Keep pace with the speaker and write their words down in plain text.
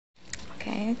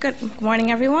Okay, good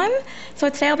morning, everyone. So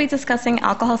today I'll be discussing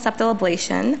alcohol septal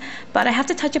ablation, but I have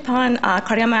to touch upon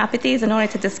cardiomyopathies in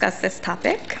order to discuss this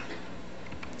topic.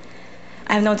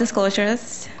 I have no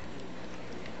disclosures.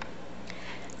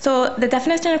 So the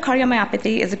definition of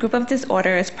cardiomyopathy is a group of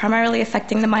disorders primarily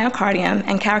affecting the myocardium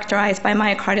and characterized by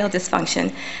myocardial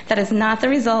dysfunction that is not the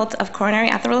result of coronary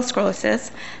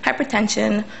atherosclerosis,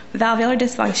 hypertension, valvular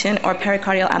dysfunction, or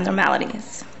pericardial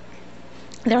abnormalities.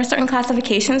 There are certain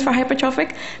classifications for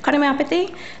hypertrophic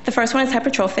cardiomyopathy. The first one is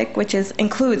hypertrophic, which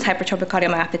includes hypertrophic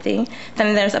cardiomyopathy.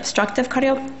 Then there's obstructive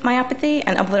cardiomyopathy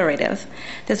and obliterative.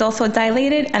 There's also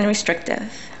dilated and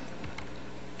restrictive.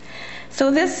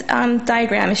 So this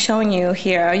diagram is showing you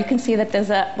here, you can see that there's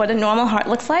what a normal heart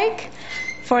looks like.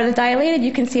 For the dilated,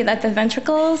 you can see that the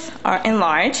ventricles are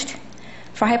enlarged.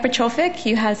 For hypertrophic,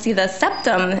 you see the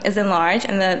septum is enlarged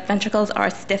and the ventricles are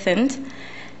stiffened.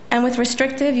 And with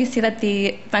restrictive, you see that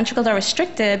the ventricles are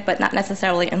restricted, but not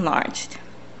necessarily enlarged.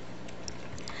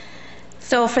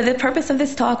 So for the purpose of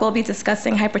this talk, we'll be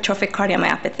discussing hypertrophic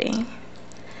cardiomyopathy.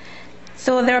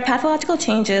 So there are pathological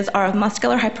changes of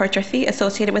muscular hypertrophy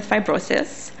associated with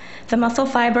fibrosis. The muscle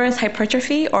fibers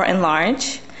hypertrophy or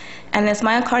enlarge, and there's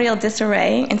myocardial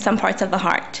disarray in some parts of the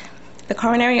heart. The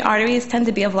coronary arteries tend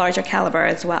to be of larger caliber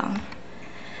as well.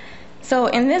 So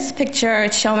in this picture,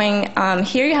 it's showing,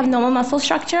 here you have normal muscle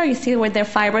structure. You see where their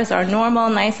fibers are normal,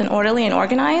 nice and orderly and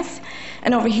organized.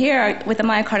 And over here, with the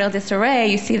myocardial disarray,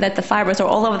 you see that the fibers are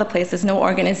all over the place. There's no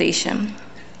organization.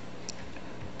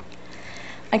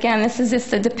 Again, this is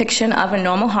just a depiction of a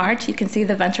normal heart. You can see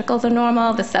the ventricles are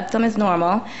normal, the septum is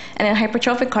normal. And in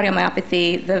hypertrophic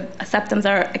cardiomyopathy, the septums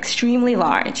are extremely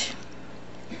large.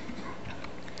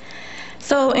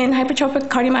 So in hypertrophic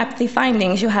cardiomyopathy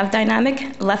findings, you have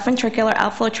dynamic left ventricular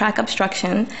outflow tract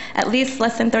obstruction, at least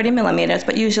less than 30 millimeters,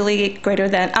 but usually greater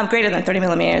than 30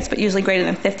 millimeters, but usually greater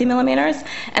than 50 millimeters.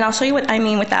 And I'll show you what I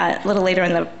mean with that a little later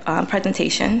in the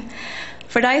presentation.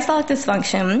 For diastolic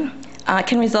dysfunction,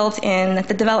 can result in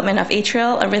the development of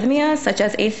atrial arrhythmias, such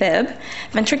as AFib,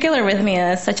 ventricular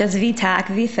arrhythmias, such as VTAC,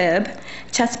 VFib,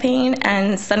 chest pain,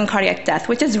 and sudden cardiac death,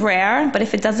 which is rare, but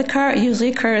if it does occur, it usually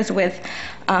occurs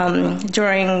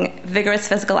during vigorous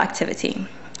physical activity.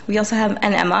 We also have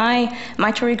an MI,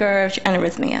 mitral regurg, and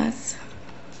arrhythmias.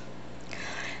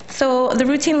 So the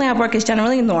routine lab work is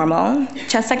generally normal.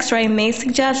 Chest X-ray may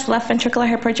suggest left ventricular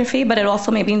hypertrophy, but it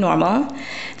also may be normal.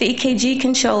 The EKG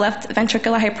can show left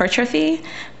ventricular hypertrophy,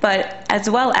 but as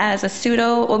well as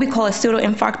what we call a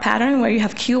pseudo-infarct pattern, where you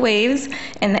have Q waves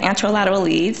in the anterolateral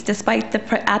leads, despite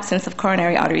the absence of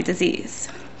coronary artery disease.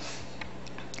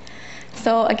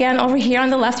 So again, over here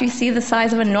on the left, you see the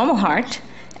size of a normal heart,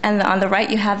 and on the right,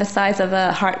 you have the size of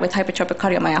a heart with hypertrophic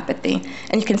cardiomyopathy,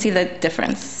 and you can see the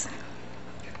difference.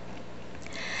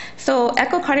 So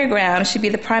echocardiogram should be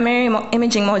the primary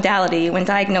imaging modality when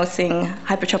diagnosing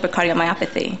hypertrophic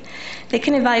cardiomyopathy. They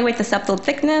can evaluate the septal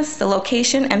thickness, the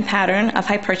location and pattern of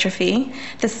hypertrophy,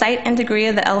 the site and degree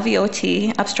of the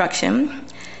LVOT obstruction,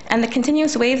 and the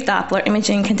continuous wave Doppler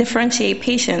imaging can differentiate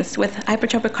patients with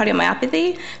hypertrophic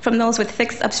cardiomyopathy from those with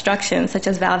fixed obstructions, such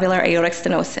as valvular aortic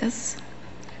stenosis.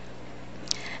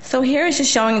 So here is just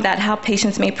showing that how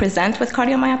patients may present with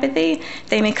cardiomyopathy.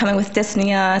 They may come in with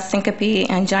dyspnea, syncope,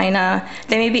 angina.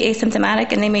 They may be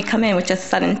asymptomatic, and they may come in with just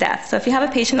sudden death. So if you have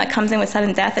a patient that comes in with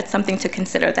sudden death, it's something to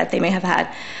consider that they may have had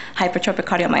hypertrophic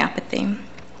cardiomyopathy.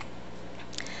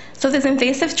 So there's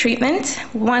invasive treatment,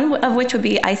 one of which would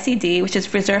be ICD, which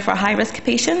is reserved for high-risk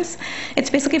patients. It's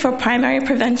basically for primary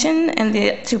prevention and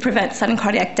to prevent sudden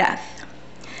cardiac death.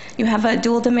 You have a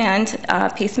dual demand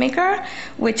pacemaker,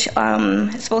 which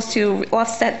is supposed to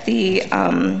offset the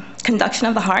conduction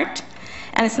of the heart.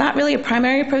 And it's not really a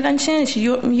primary prevention, it's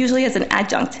usually as an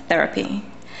adjunct therapy.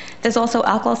 There's also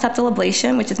alcohol septal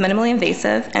ablation, which is minimally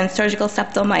invasive, and surgical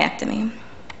septal myectomy.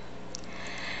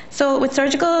 So with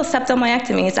surgical septal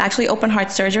myectomy, it's actually open heart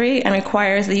surgery and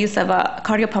requires the use of a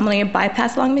cardiopulmonary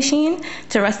bypass lung machine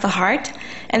to rest the heart.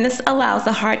 And this allows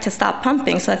the heart to stop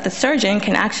pumping so that the surgeon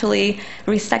can actually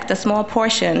resect a small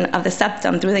portion of the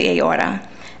septum through the aorta.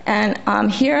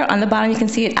 And here on the bottom, you can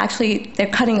see they're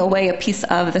cutting away a piece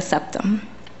of the septum.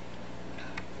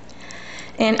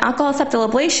 In alcohol septal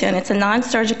ablation, it's a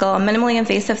non-surgical, minimally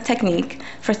invasive technique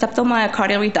for septal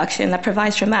myocardial reduction that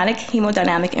provides dramatic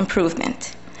hemodynamic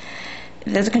improvement.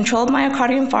 There's a controlled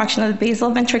myocardial infarction of the basal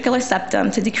ventricular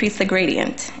septum to decrease the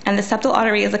gradient, and the septal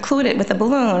artery is occluded with a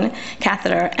balloon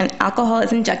catheter, and alcohol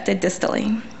is injected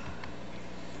distally.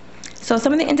 So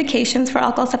some of the indications for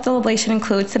alcohol septal ablation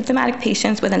include symptomatic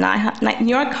patients with a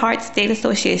New York Heart State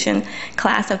Association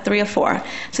class of 3 or 4.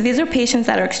 So these are patients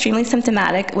that are extremely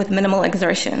symptomatic with minimal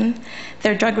exertion.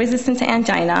 They're drug resistant to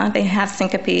angina, they have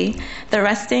syncope, the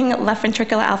resting left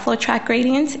ventricular outflow tract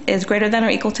gradient is greater than or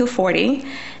equal to 40,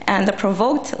 and the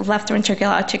provoked left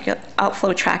ventricular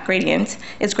outflow tract gradient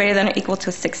is greater than or equal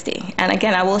to 60. And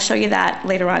again, I will show you that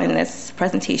later on in this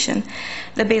presentation.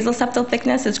 The basal septal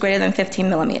thickness is greater than 15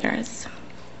 millimeters.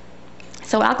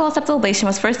 So alcohol septal ablation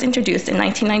was first introduced in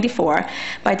 1994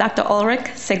 by Dr. Ulrich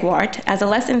Sigwart as a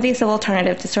less invasive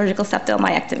alternative to surgical septal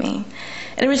myectomy.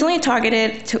 It originally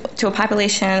targeted to a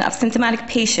population of symptomatic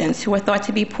patients who were thought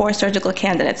to be poor surgical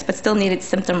candidates but still needed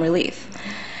symptom relief.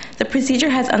 The procedure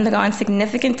has undergone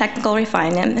significant technical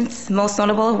refinements, most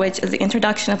notable of which is the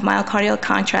introduction of myocardial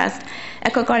contrast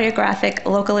echocardiographic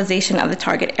localization of the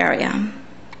target area.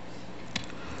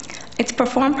 It's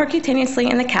performed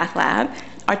percutaneously in the cath lab.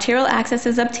 Arterial access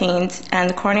is obtained, and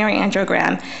the coronary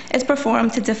angiogram is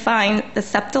performed to define the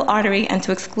septal artery and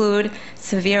to exclude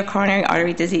severe coronary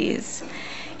artery disease.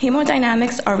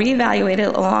 Hemodynamics are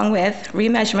reevaluated along with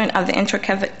remeasurement of the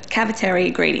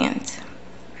intracavitary gradient.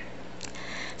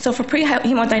 So for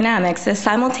pre-hemodynamics, the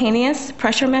simultaneous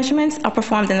pressure measurements are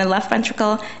performed in the left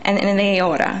ventricle and in the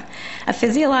aorta. A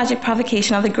physiologic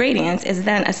provocation of the gradient is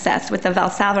then assessed with the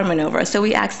Valsalva maneuver, so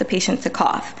we ask the patient to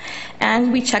cough.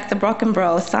 And we check the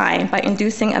Brockenbrough sign by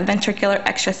inducing a ventricular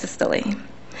extrasystole.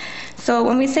 So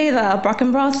when we say the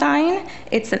Brockenbrough sign,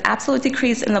 it's an absolute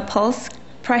decrease in the pulse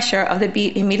pressure of the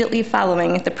beat immediately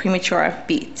following the premature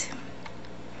beat.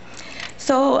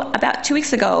 So about 2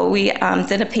 weeks ago, we did an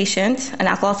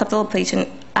alcohol septal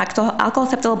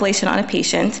ablation on a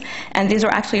patient, and these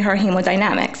were actually her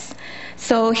hemodynamics.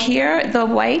 So here, the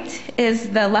white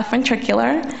is the left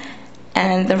ventricular,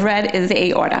 and the red is the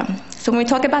aorta. So when we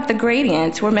talk about the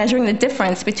gradient, we're measuring the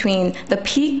difference between the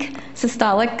peak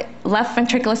systolic, left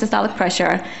ventricular systolic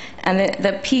pressure and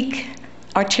the peak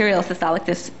arterial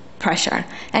systolic pressure.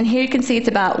 And here you can see it's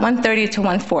about 130 to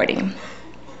 140.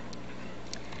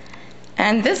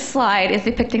 And this slide is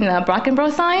depicting the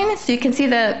Brockenbrough sign. So you can see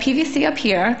the PVC up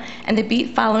here and the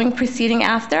beat following, preceding,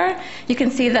 after. You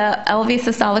can see the LV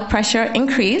systolic pressure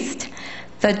increased.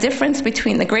 The difference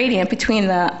between the gradient between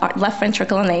the left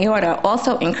ventricle and the aorta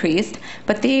also increased,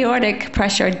 but the aortic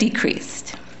pressure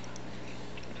decreased.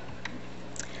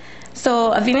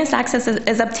 So a venous access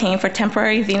is obtained for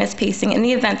temporary venous pacing in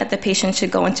the event that the patient should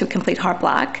go into complete heart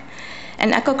block.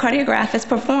 An echocardiograph is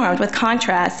performed with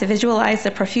contrast to visualize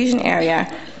the perfusion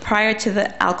area prior to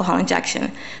the alcohol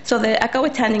injection. So the echo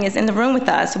attending is in the room with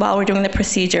us while we're doing the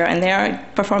procedure, and they're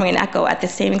performing an echo at the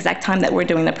same exact time that we're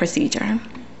doing the procedure.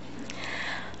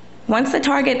 Once the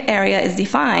target area is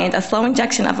defined, a slow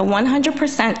injection of a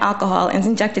 100% alcohol is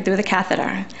injected through the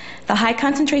catheter. The high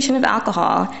concentration of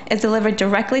alcohol is delivered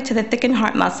directly to the thickened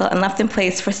heart muscle and left in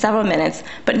place for several minutes,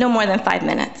 but no more than 5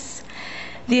 minutes.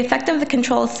 The effect of the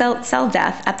controlled cell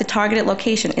death at the targeted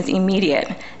location is immediate,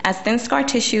 as thin scar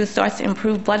tissue starts to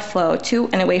improve blood flow to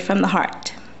and away from the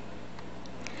heart.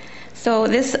 So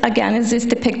this, again, is just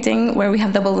depicting where we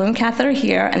have the balloon catheter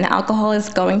here, and the alcohol is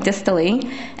going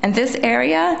distally. And this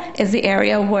area is the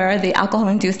area where the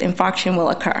alcohol-induced infarction will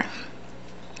occur.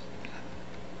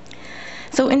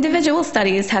 So individual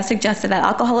studies have suggested that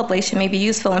alcohol ablation may be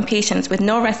useful in patients with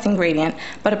no resting gradient,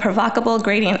 but a provocable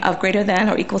gradient of greater than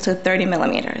or equal to 30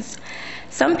 millimeters.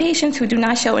 Some patients who do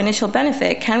not show initial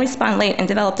benefit can respond late and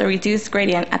develop the reduced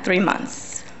gradient at 3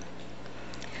 months.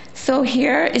 So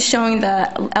here is showing the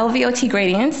LVOT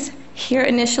gradients. Here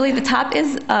initially the top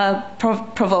is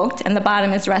provoked and the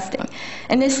bottom is resting.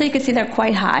 Initially you can see they're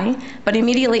quite high, but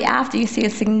immediately after you see a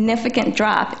significant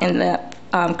drop in the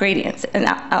gradients, and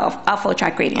outflow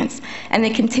tract gradients, and they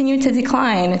continue to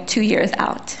decline 2 years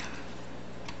out.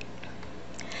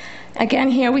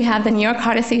 Again, here we have the New York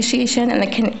Heart Association and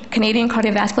the Canadian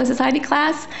Cardiovascular Society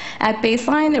class. At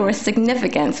baseline, they were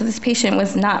significant, so this patient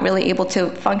was not really able to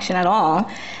function at all,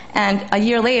 and a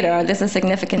year later, there's a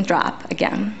significant drop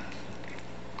again.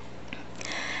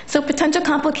 So potential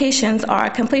complications are a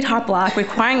complete heart block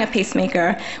requiring a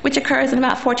pacemaker, which occurs in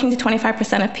about 14 to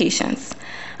 25% of patients.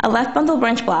 A left bundle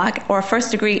branch block or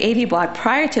first-degree AV block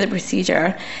prior to the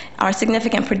procedure are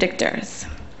significant predictors.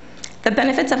 The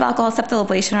benefits of alcohol septal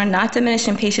ablation are not diminished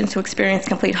in patients who experience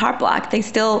complete heart block. They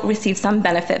still receive some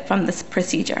benefit from this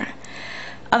procedure.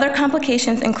 Other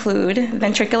complications include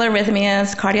ventricular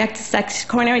arrhythmias,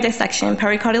 coronary dissection,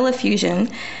 pericardial effusion,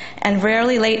 and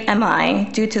rarely late MI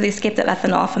due to the escape of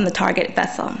ethanol from the target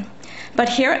vessel. But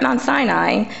here at Mount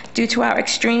Sinai, due to our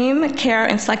extreme care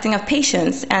in selecting of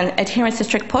patients and adherence to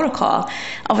strict protocol,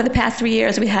 over the past 3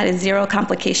 years, we had a 0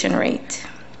 complication rate.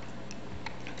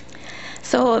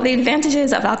 So the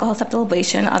advantages of alcohol septal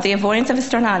ablation are the avoidance of a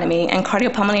sternotomy and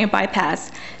cardiopulmonary bypass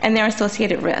and their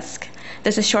associated risk.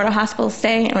 There's a shorter hospital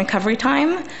stay and recovery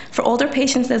time. For older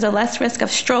patients, there's a less risk of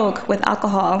stroke with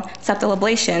alcohol septal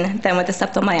ablation than with the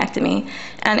septal myectomy,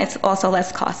 and it's also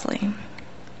less costly.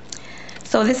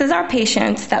 So this is our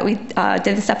patient that we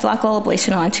did the septal alcohol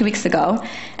ablation on 2 weeks ago.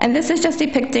 And this is just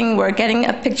depicting, we're getting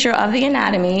a picture of the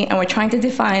anatomy, and we're trying to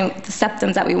define the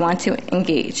septums that we want to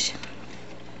engage.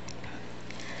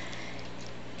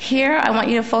 Here, I want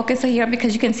you to focus here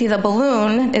because you can see the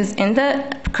balloon is in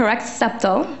the correct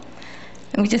septal.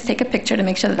 And we just take a picture to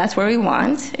make sure that that's where we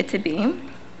want it to be.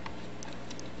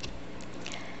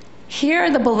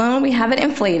 Here, the balloon, we have it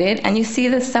inflated, and you see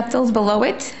the septals below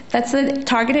it. That's the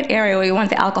targeted area where we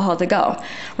want the alcohol to go.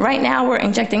 Right now, we're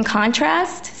injecting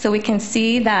contrast, so we can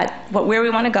see that where we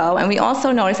want to go, and we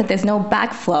also notice that there's no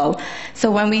backflow. So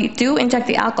when we do inject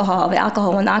the alcohol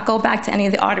will not go back to any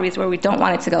of the arteries where we don't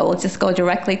want it to go. It will just go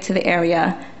directly to the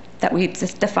area that we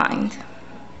just defined.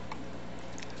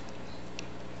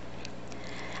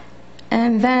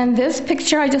 And then this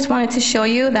picture, I just wanted to show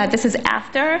you that this is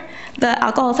after the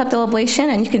alcohol septal ablation,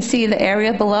 and you can see the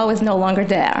area below is no longer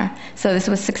there. So this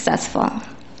was successful.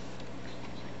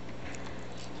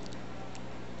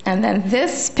 And then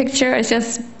this picture is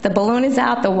just the balloon is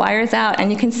out, the wire's out, and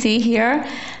you can see here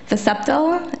the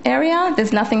septal area,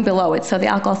 there's nothing below it. So the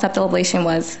alcohol septal ablation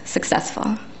was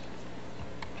successful.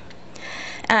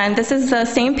 And this is the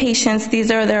same patients. These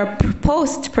are their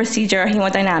post-procedure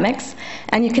hemodynamics.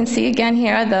 And you can see again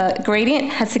here, the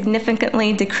gradient has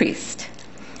significantly decreased.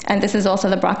 And this is also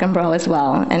the Brockenbrough as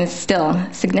well, and it's still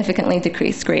significantly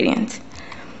decreased gradient.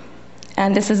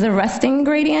 And this is the resting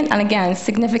gradient, and again,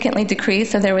 significantly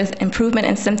decreased, so there was improvement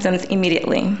in symptoms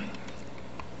immediately.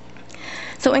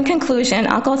 So in conclusion,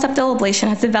 alcohol septal ablation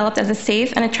has developed as a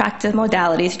safe and attractive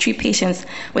modality to treat patients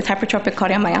with hypertrophic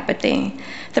cardiomyopathy.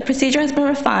 The procedure has been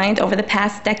refined over the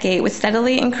past decade with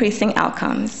steadily increasing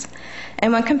outcomes.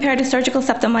 And when compared to surgical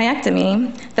septal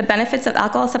myectomy, the benefits of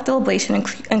alcohol septal ablation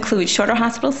include shorter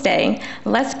hospital stay,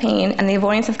 less pain, and the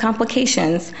avoidance of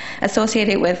complications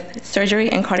associated with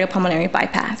surgery and cardiopulmonary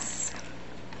bypass.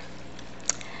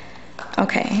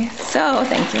 Okay, so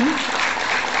thank you.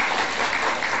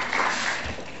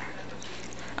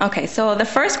 Okay, so the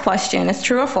first question is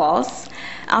true or false.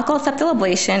 Alcohol septal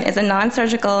ablation is a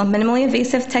non-surgical, minimally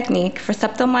invasive technique for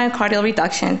septal myocardial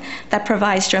reduction that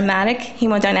provides dramatic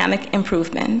hemodynamic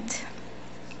improvement.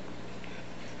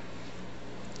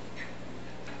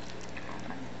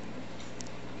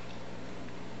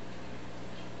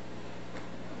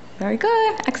 Very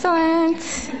good,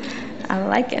 excellent. I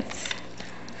like it.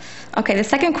 Okay, the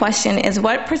second question is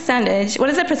what is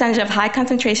the percentage of high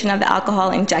concentration of the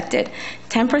alcohol injected?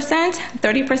 10%,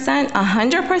 30%,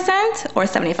 100%, or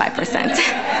 75%?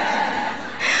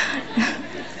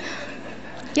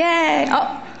 Yay!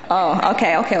 Oh,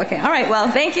 okay. All right, well,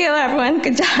 thank you, everyone.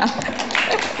 Good job.